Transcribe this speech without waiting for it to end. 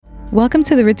Welcome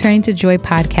to the Returning to Joy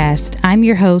podcast. I'm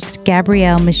your host,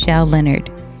 Gabrielle Michelle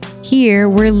Leonard. Here,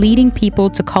 we're leading people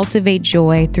to cultivate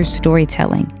joy through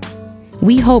storytelling.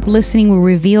 We hope listening will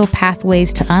reveal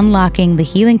pathways to unlocking the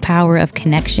healing power of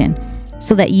connection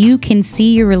so that you can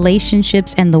see your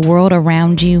relationships and the world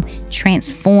around you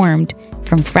transformed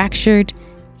from fractured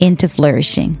into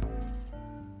flourishing.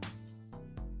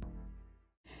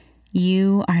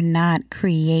 You are not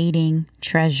creating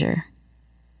treasure.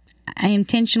 I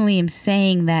intentionally am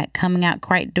saying that, coming out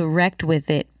quite direct with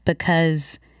it,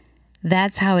 because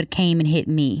that's how it came and hit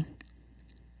me.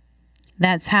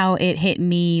 That's how it hit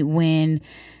me when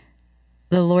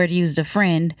the Lord used a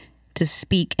friend to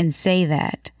speak and say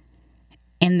that.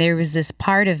 And there was this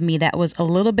part of me that was a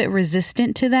little bit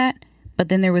resistant to that, but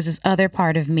then there was this other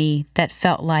part of me that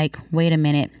felt like, wait a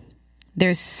minute,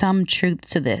 there's some truth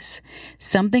to this.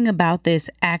 Something about this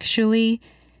actually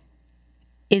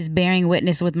is bearing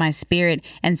witness with my spirit,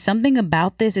 and something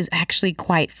about this is actually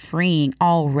quite freeing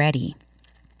already.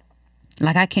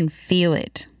 Like, I can feel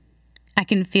it. I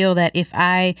can feel that if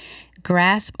I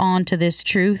grasp onto this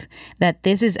truth, that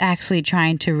this is actually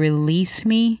trying to release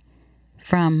me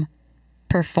from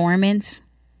performance,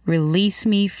 release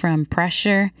me from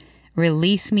pressure,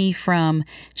 release me from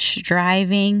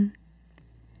striving.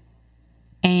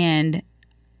 And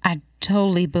I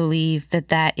totally believe that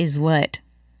that is what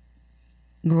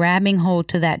grabbing hold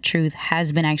to that truth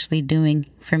has been actually doing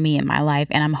for me in my life.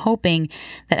 And I'm hoping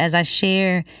that as I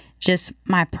share just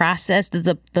my process,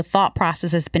 the thought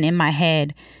process that's been in my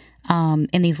head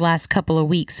in these last couple of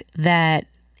weeks, that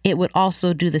it would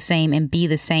also do the same and be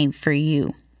the same for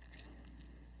you.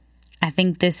 I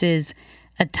think this is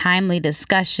a timely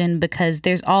discussion because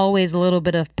there's always a little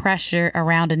bit of pressure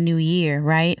around a new year,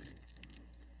 right?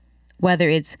 Whether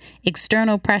it's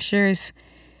external pressures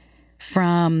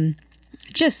from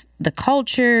just the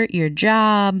culture, your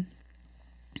job,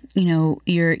 your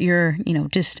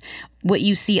just what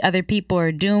you see other people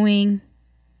are doing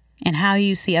and how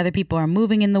you see other people are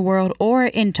moving in the world, or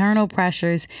internal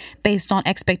pressures based on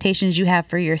expectations you have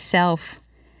for yourself,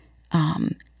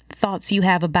 thoughts you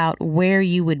have about where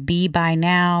you would be by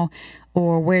now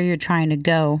or where you're trying to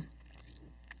go.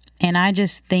 And I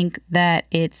just think that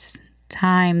it's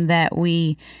time that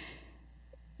we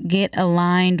get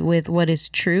aligned with what is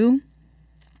true,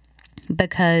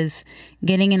 because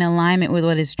getting in alignment with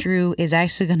what is true is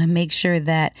actually going to make sure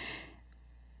that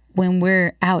when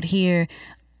we're out here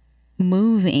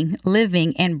moving,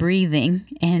 living and breathing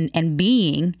and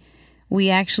being, we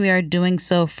actually are doing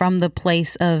so from the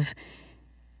place of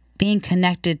being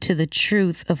connected to the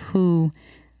truth of who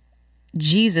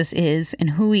Jesus is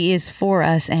and who he is for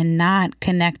us, and not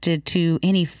connected to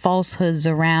any falsehoods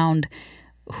around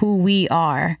who we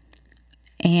are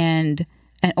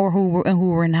or who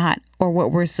we're not, or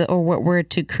what we're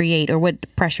to create, or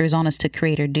what pressure is on us to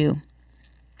create or do.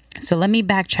 So let me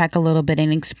backtrack a little bit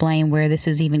and explain where this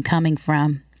is even coming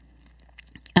from.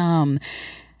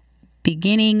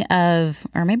 Beginning of,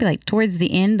 or maybe like towards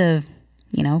the end of,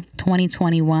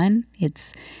 2021,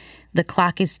 the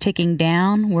clock is ticking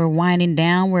down. We're winding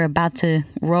down. We're about to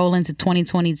roll into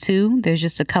 2022. There's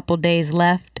just a couple days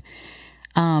left.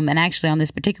 And actually on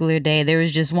this particular day, there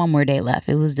was just one more day left.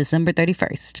 It was December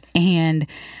 31st. And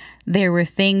there were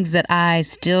things that I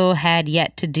still had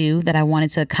yet to do that I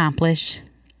wanted to accomplish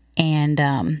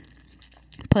and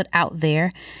put out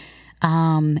there.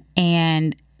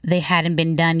 And they hadn't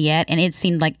been done yet. And it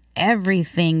seemed like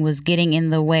everything was getting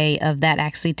in the way of that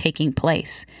actually taking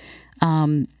place.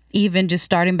 Even just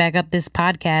starting back up this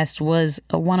podcast was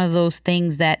one of those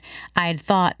things that I had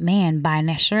thought, man,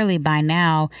 surely by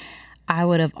now I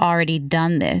would have already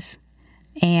done this.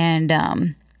 But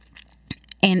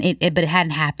it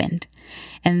hadn't happened.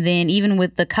 And then even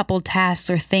with the couple tasks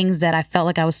or things that I felt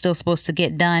like I was still supposed to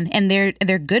get done, and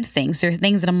they're good things. They're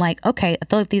things that I'm like, okay, I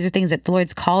feel like these are things that the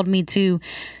Lord's called me to.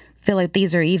 Feel like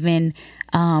these are even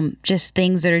just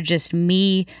things that are just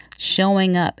me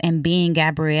showing up and being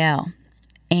Gabrielle.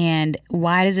 And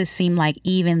why does it seem like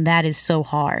even that is so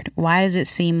hard? Why does it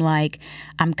seem like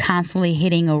I'm constantly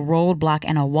hitting a roadblock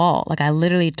and a wall? Like, I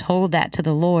literally told that to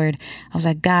the Lord. I was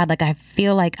like, God, like, I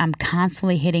feel like I'm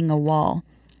constantly hitting a wall.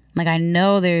 Like, I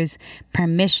know there's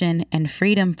permission and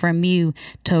freedom from you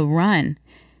to run.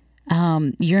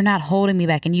 You're not holding me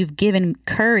back, and you've given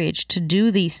courage to do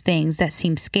these things that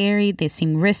seem scary, they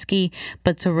seem risky,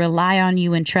 but to rely on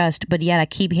you and trust. But yet I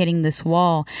keep hitting this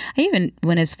wall. I even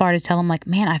went as far to tell him, like,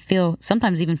 man, I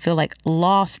sometimes even feel like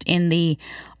lost in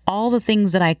all the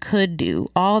things that I could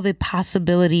do, all the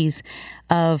possibilities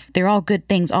they're all good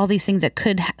things, all these things that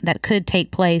could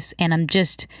take place. And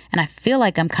I feel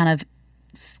like I'm kind of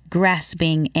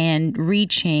grasping and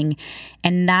reaching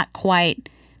and not quite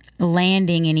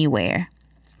landing anywhere.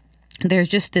 There's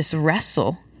just this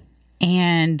wrestle,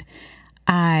 and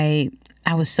I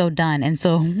was so done. And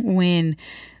so when,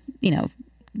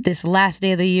 this last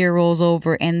day of the year rolls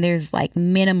over and there's like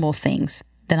minimal things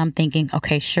that I'm thinking,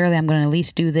 okay, surely I'm going to at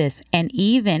least do this. And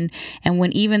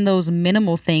when even those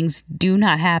minimal things do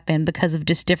not happen because of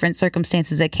just different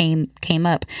circumstances that came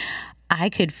up, I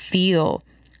could feel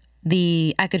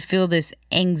this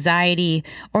anxiety,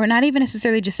 or not even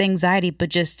necessarily just anxiety, but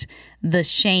just the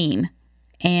shame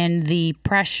and the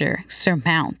pressure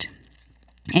surmount.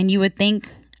 And you would think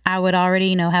I would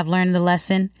already, have learned the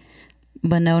lesson.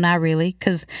 But no, not really,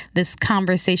 because this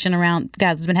conversation around,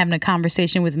 God's been having a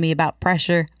conversation with me about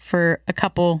pressure for a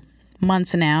couple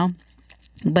months now,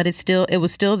 but it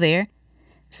was still there.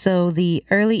 So the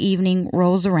early evening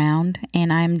rolls around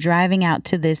and I'm driving out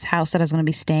to this house that I was going to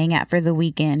be staying at for the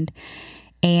weekend,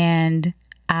 and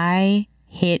I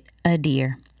hit a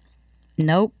deer.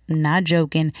 Nope, not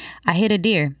joking. I hit a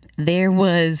deer. There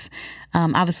was,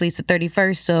 obviously it's the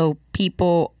 31st, so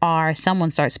someone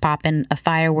starts popping a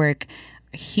firework,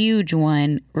 huge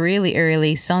one, really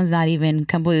early. Sun's not even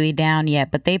completely down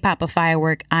yet, but they pop a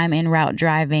firework. I'm en route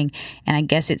driving, and I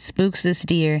guess it spooks this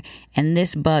deer, and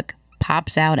this buck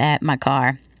pops out at my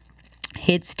car,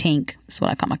 hits Tink. That's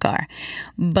what I call my car.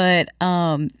 But,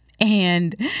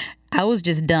 and I was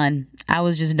just done. I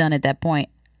was just done at that point.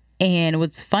 And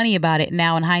what's funny about it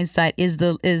now in hindsight is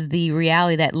the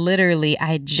reality that literally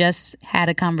I just had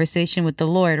a conversation with the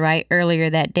Lord right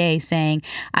earlier that day saying,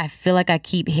 I feel like I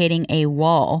keep hitting a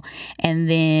wall and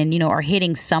then, or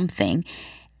hitting something.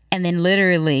 And then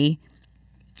literally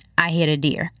I hit a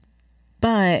deer.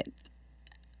 But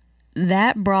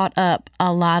that brought up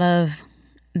I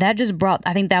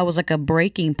think that was like a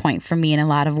breaking point for me in a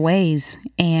lot of ways.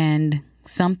 And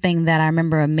something that I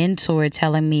remember a mentor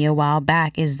telling me a while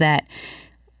back is that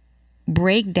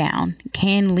breakdown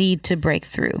can lead to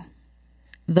breakthrough.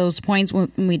 Those times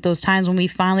when we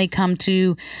finally come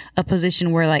to a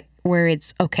position where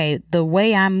it's okay, the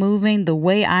way I'm moving, the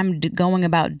way I'm going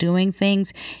about doing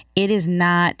things, it is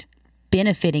not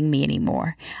benefiting me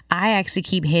anymore. I actually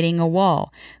keep hitting a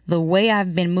wall. The way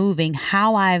I've been moving,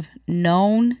 how I've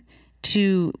known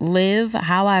to live,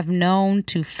 how I've known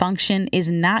to function is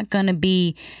not going to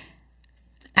be,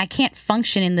 I can't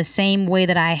function in the same way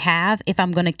that I have if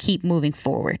I'm going to keep moving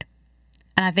forward.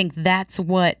 And I think that's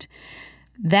what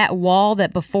that wall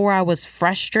that before I was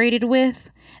frustrated with,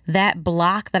 that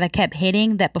block that I kept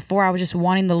hitting, that before I was just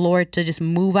wanting the Lord to just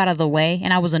move out of the way.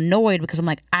 And I was annoyed because I'm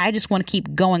like, I just want to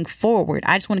keep going forward.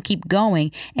 I just want to keep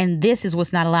going. And this is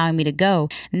what's not allowing me to go.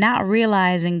 Not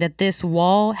realizing that this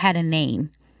wall had a name.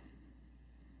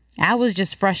 I was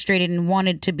just frustrated and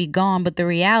wanted to be gone. But the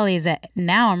reality is that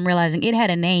now I'm realizing it had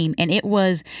a name, and it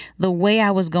was the way I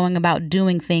was going about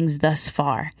doing things thus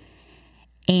far.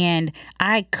 And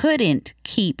I couldn't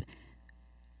keep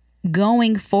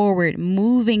going forward,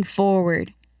 moving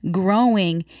forward,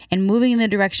 growing and moving in the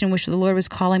direction which the Lord was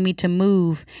calling me to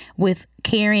move with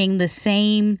carrying the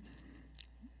same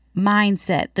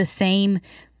mindset, the same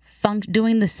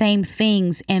doing the same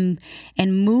things and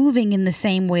moving in the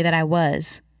same way that I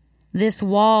was. This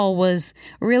wall was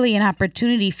really an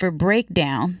opportunity for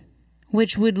breakdown,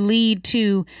 which would lead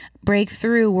to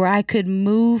breakthrough where I could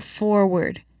move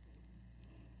forward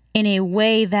in a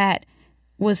way that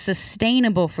was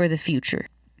sustainable for the future.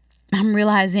 I'm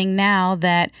realizing now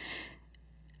that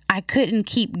I couldn't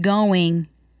keep going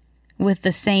with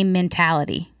the same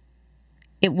mentality.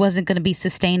 It wasn't going to be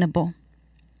sustainable.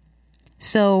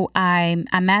 So I'm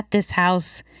at this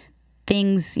house.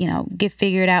 Things, get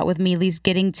figured out with me, at least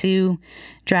getting to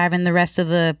driving the rest of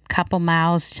the couple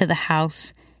miles to the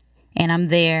house. And I'm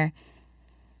there.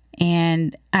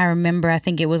 And I remember, I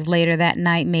think it was later that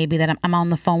night, maybe, that I'm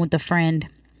on the phone with a friend.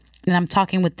 And I'm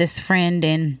talking with this friend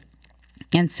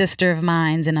and sister of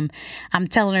mine. And I'm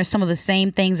telling her some of the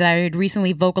same things that I had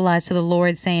recently vocalized to the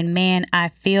Lord, saying, man, I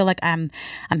feel like I'm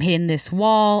hitting this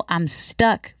wall. I'm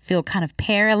stuck, feel kind of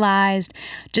paralyzed,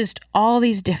 just all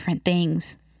these different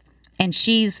things. And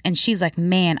she's like,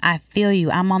 man, I feel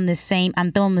you. I'm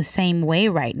feeling the same way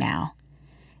right now.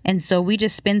 And so we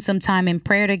just spend some time in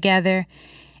prayer together,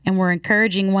 and we're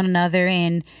encouraging one another.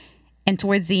 And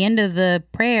towards the end of the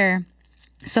prayer,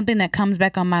 something that comes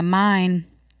back on my mind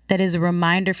that is a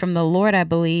reminder from the Lord, I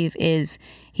believe, is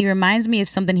he reminds me of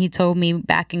something he told me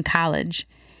back in college.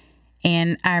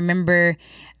 And I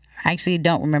actually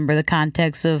don't remember the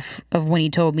context of when he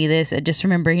told me this. I just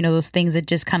remember, those things that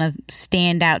just kind of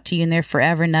stand out to you and they're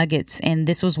forever nuggets. And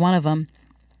this was one of them.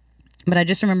 But I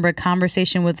just remember a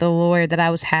conversation with the Lord that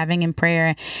I was having in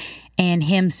prayer. and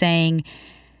him saying,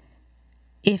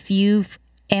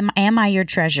 am I your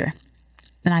treasure?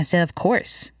 And I said, of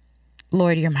course,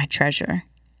 Lord, you're my treasure.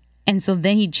 And so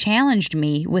then he challenged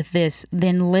me with this,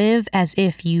 then live as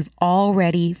if you've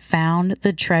already found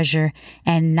the treasure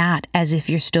and not as if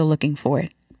you're still looking for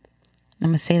it. I'm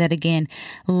going to say that again.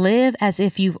 Live as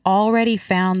if you've already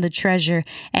found the treasure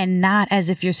and not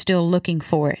as if you're still looking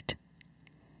for it.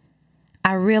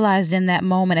 I realized in that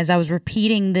moment, as I was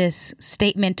repeating this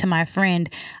statement to my friend,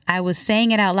 I was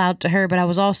saying it out loud to her, but I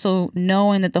was also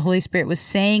knowing that the Holy Spirit was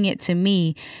saying it to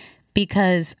me,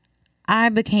 because I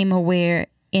became aware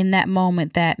in that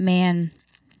moment that, man,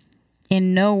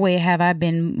 in no way have I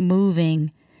been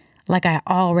moving like I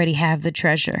already have the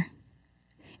treasure.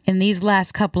 In these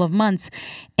last couple of months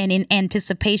and in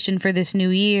anticipation for this new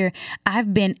year,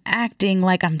 I've been acting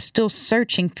like I'm still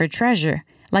searching for treasure,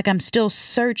 like I'm still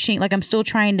searching, like I'm still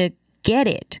trying to get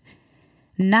it.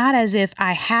 Not as if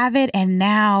I have it and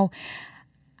now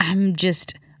I'm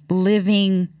just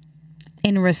living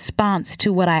in response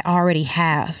to what I already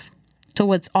have, to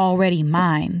what's already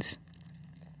mine.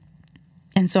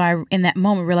 And so I, in that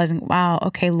moment, realizing, wow,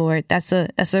 okay, Lord, that's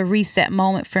a reset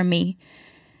moment for me.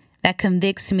 That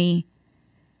convicts me,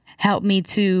 help me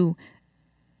to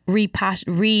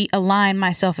realign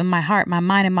myself in my heart, my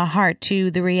mind and my heart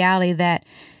to the reality that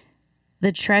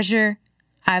the treasure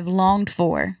I've longed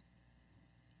for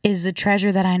is the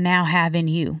treasure that I now have in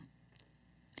you.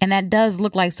 And that does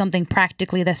look like something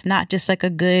practically that's not just like a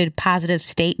good positive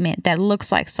statement. That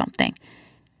looks like something.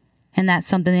 And that's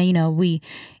something that,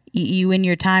 you in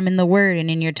your time in the Word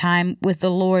and in your time with the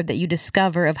Lord, that you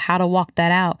discover of how to walk that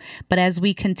out. But as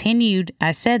we continued,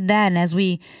 I said that, and as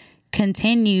we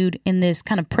continued in this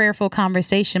kind of prayerful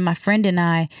conversation, my friend and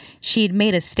I, she had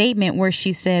made a statement where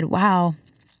she said, wow,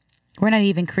 we're not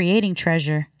even creating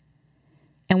treasure.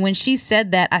 And when she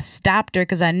said that, I stopped her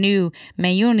because I knew,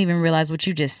 man, you don't even realize what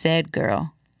you just said,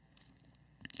 girl.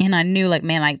 And I knew,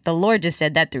 the Lord just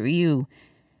said that through you.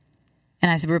 And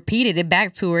I repeated it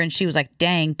back to her, and she was like,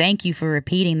 dang, thank you for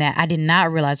repeating that. I did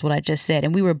not realize what I just said.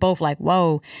 And we were both like,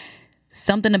 whoa,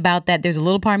 something about that. There's a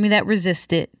little part of me that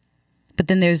resisted, but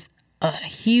then there's a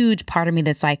huge part of me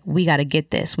that's like, we got to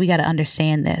get this. We got to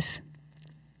understand this.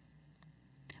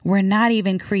 We're not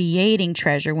even creating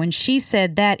treasure. When she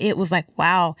said that, it was like,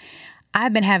 wow,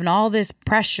 I've been having all this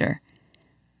pressure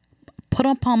put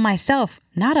upon myself,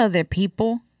 not other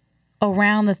people,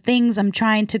 around the things I'm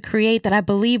trying to create that I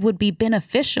believe would be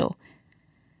beneficial.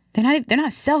 They're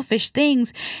not selfish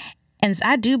things. And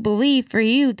I do believe for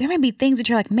you, there may be things that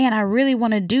you're like, man, I really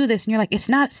want to do this. And you're like, it's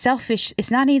not selfish.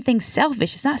 It's not anything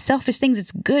selfish. It's not selfish things.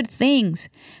 It's good things.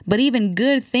 But even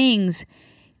good things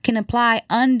can apply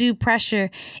undue pressure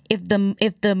if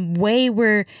the way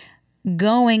we're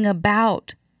going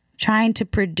about trying to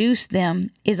produce them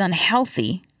is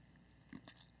unhealthy.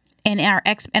 And our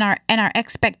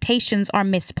expectations are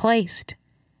misplaced.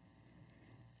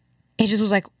 It just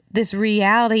was like this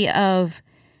reality of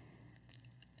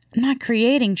not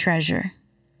creating treasure.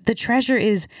 The treasure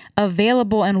is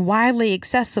available and widely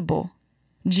accessible.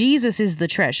 Jesus is the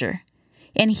treasure,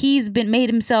 and he's made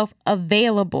himself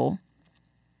available.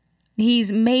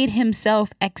 He's made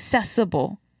himself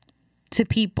accessible to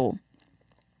people.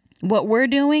 What we're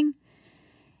doing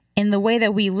in the way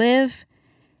that we live,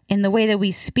 in the way that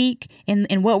we speak,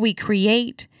 in what we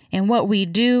create, and what we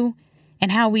do,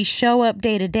 and how we show up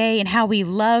day to day, and how we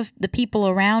love the people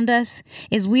around us,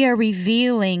 is we are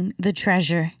revealing the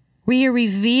treasure. We are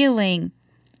revealing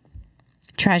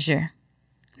treasure,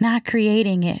 not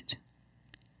creating it.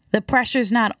 The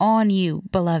pressure's not on you,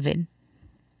 beloved.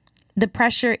 The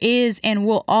pressure is and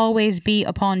will always be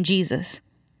upon Jesus.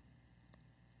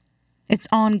 It's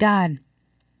on God.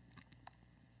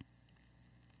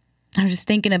 I was just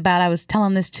thinking about, I was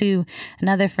telling this to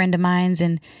another friend of mine's,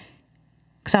 and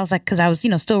because I was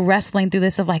still wrestling through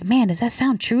this of like, man, does that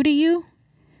sound true to you?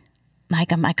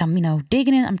 I'm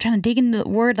digging in, I'm trying to dig into the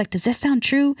word. Like, does this sound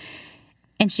true?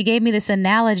 And she gave me this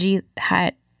analogy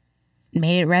that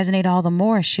made it resonate all the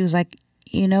more. She was like,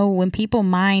 when people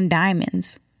mine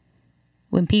diamonds,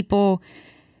 when people,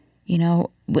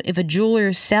 if a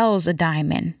jeweler sells a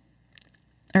diamond,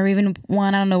 or even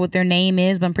one, I don't know what their name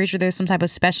is, but I'm pretty sure there's some type of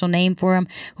special name for them.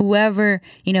 Whoever,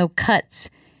 cuts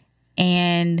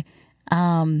and,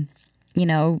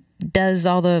 does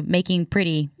all the making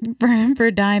pretty for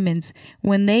diamonds.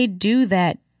 When they do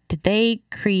that, did they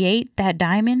create that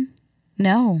diamond?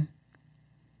 No.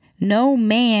 No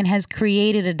man has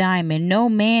created a diamond. No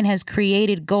man has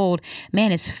created gold.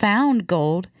 Man has found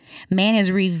gold. Man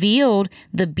has revealed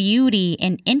the beauty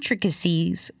and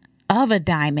intricacies of a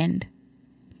diamond.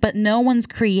 But no one's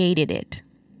created it.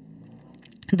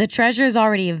 The treasure is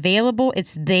already available.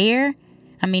 It's there.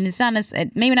 I mean, it's not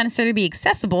maybe not necessarily be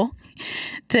accessible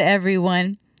to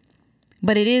everyone,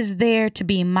 but it is there to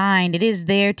be mined. It is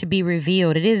there to be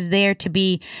revealed. It is there to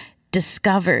be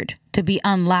discovered, to be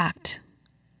unlocked.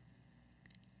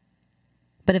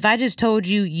 But if I just told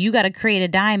you, you got to create a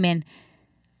diamond,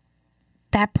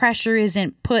 that pressure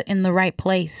isn't put in the right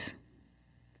place.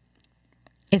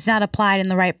 It's not applied in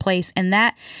the right place. And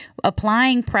that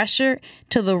applying pressure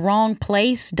to the wrong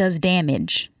place does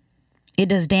damage. It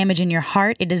does damage in your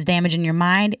heart. It does damage in your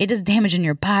mind. It does damage in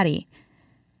your body.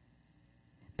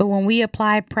 But when we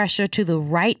apply pressure to the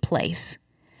right place,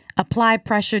 apply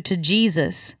pressure to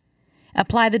Jesus,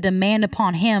 apply the demand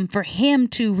upon him for him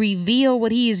to reveal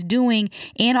what he is doing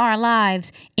in our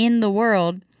lives, in the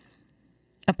world,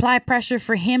 apply pressure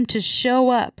for him to show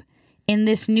up in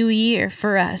this new year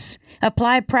for us.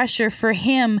 Apply pressure for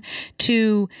him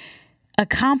to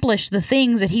accomplish the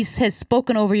things that he has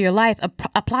spoken over your life.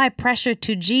 Apply pressure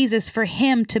to Jesus for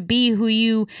him to be who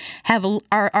you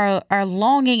are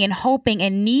longing and hoping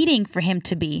and needing for him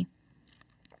to be.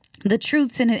 The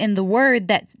truths in the word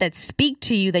that speak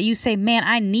to you, that you say, man,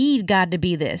 I need God to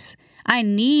be this. I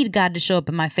need God to show up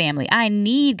in my family. I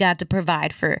need God to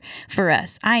provide for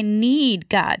us. I need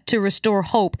God to restore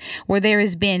hope where there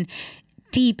has been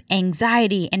deep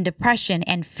anxiety and depression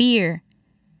and fear.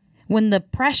 When the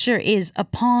pressure is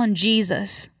upon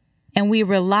Jesus and we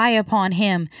rely upon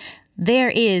him, there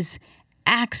is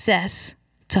access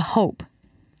to hope.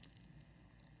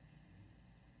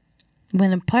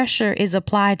 When the pressure is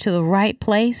applied to the right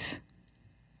place,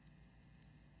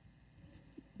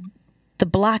 the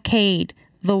blockade,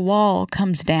 the wall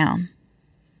comes down.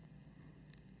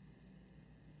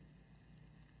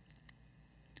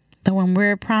 But when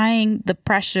we're applying the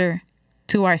pressure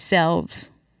to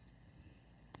ourselves,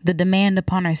 the demand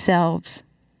upon ourselves,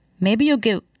 maybe you'll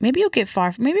get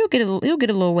far. Maybe you'll get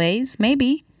a little ways.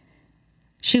 Maybe.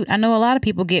 Shoot, I know a lot of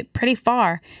people get pretty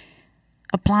far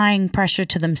applying pressure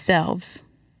to themselves,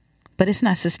 but it's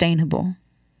not sustainable.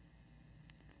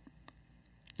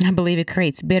 I believe it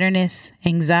creates bitterness,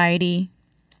 anxiety,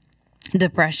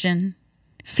 depression,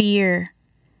 fear,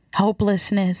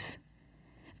 hopelessness,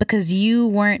 because you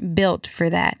weren't built for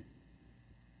that.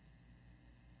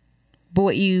 But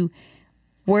what you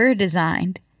were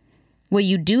designed, what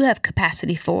you do have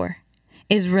capacity for,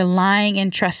 is relying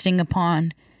and trusting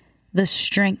upon the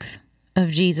strength of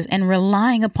Jesus and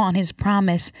relying upon his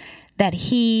promise that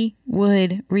he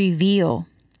would reveal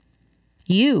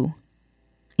you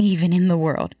even in the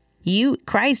world.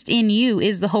 Christ in you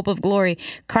is the hope of glory.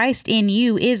 Christ in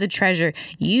you is a treasure.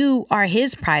 You are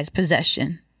his prized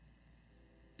possession.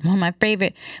 One of my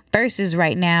favorite verses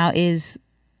right now is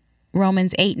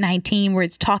Romans 8:19, where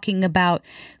it's talking about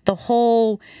the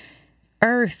whole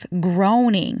earth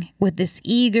groaning with this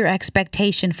eager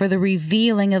expectation for the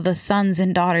revealing of the sons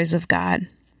and daughters of God.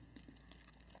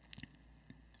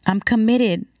 I'm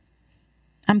committed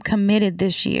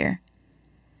this year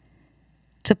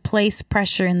to place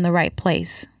pressure in the right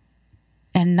place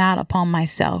and not upon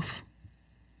myself.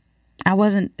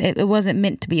 It wasn't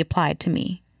meant to be applied to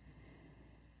me.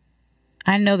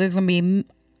 I know there's going to be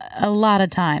a lot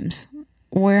of times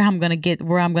where I'm going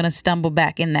to stumble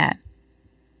back in that.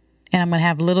 And I'm going to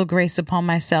have little grace upon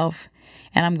myself,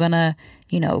 and I'm going to,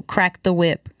 crack the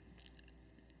whip.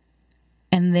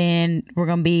 And then we're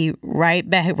going to be right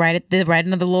back, right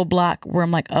another little block where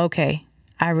I'm like, okay,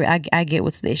 I get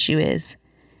what the issue is.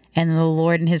 And the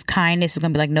Lord in his kindness is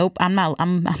going to be like, nope,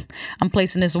 I'm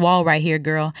placing this wall right here,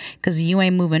 girl, because you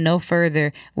ain't moving no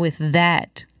further with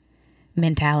that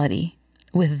mentality,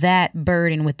 with that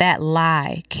burden, with that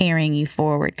lie carrying you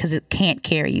forward, because it can't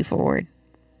carry you forward.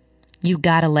 You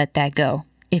got to let that go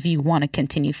if you want to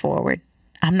continue forward.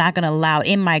 I'm not going to allow it.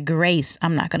 In my grace,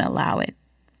 I'm not going to allow it.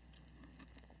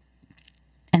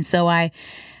 And so I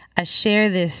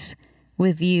share this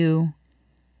with you,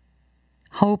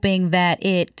 hoping that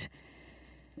it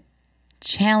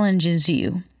challenges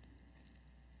you.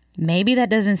 Maybe that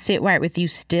doesn't sit right with you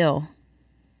still,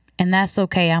 and that's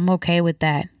okay. I'm okay with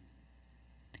that.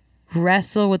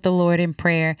 Wrestle with the Lord in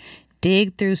prayer.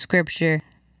 Dig through scripture.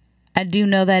 I do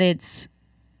know that it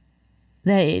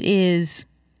is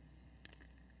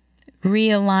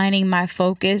realigning my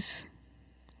focus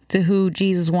to who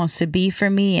Jesus wants to be for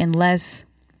me, and less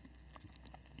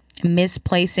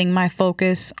misplacing my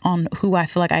focus on who I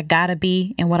feel like I gotta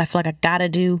be and what I feel like I gotta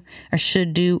do or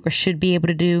should be able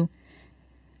to do.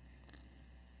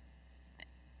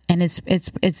 And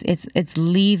it's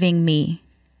leaving me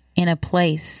in a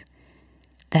place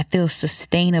that feels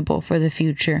sustainable for the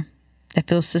future. That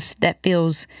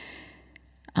feels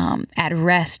at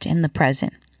rest in the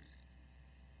present.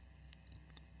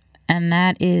 And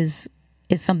that is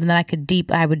something that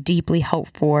I would deeply hope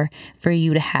for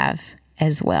you to have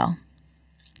as well.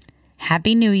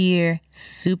 Happy New Year.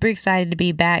 Super excited to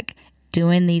be back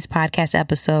doing these podcast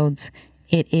episodes.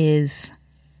 It is,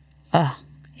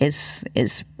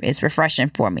 it's refreshing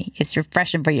for me. It's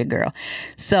refreshing for your girl.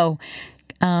 So,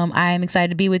 I am excited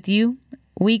to be with you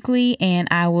weekly, and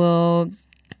I will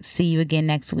see you again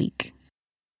next week.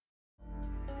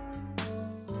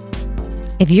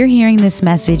 If you're hearing this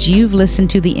message, you've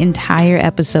listened to the entire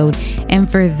episode, and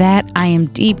for that, I am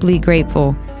deeply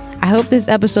grateful. I hope this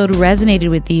episode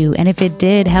resonated with you, and if it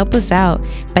did, help us out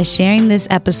by sharing this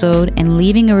episode and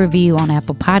leaving a review on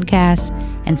Apple Podcasts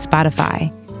and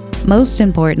Spotify. Most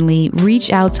importantly,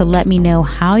 reach out to let me know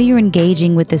how you're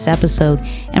engaging with this episode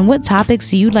and what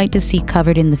topics you'd like to see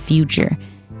covered in the future.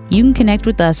 You can connect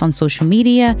with us on social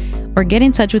media or get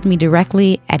in touch with me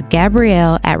directly at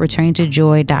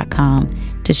Gabrielle@returningtojoy.com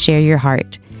to share your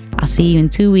heart. I'll see you in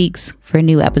 2 weeks for a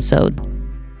new episode.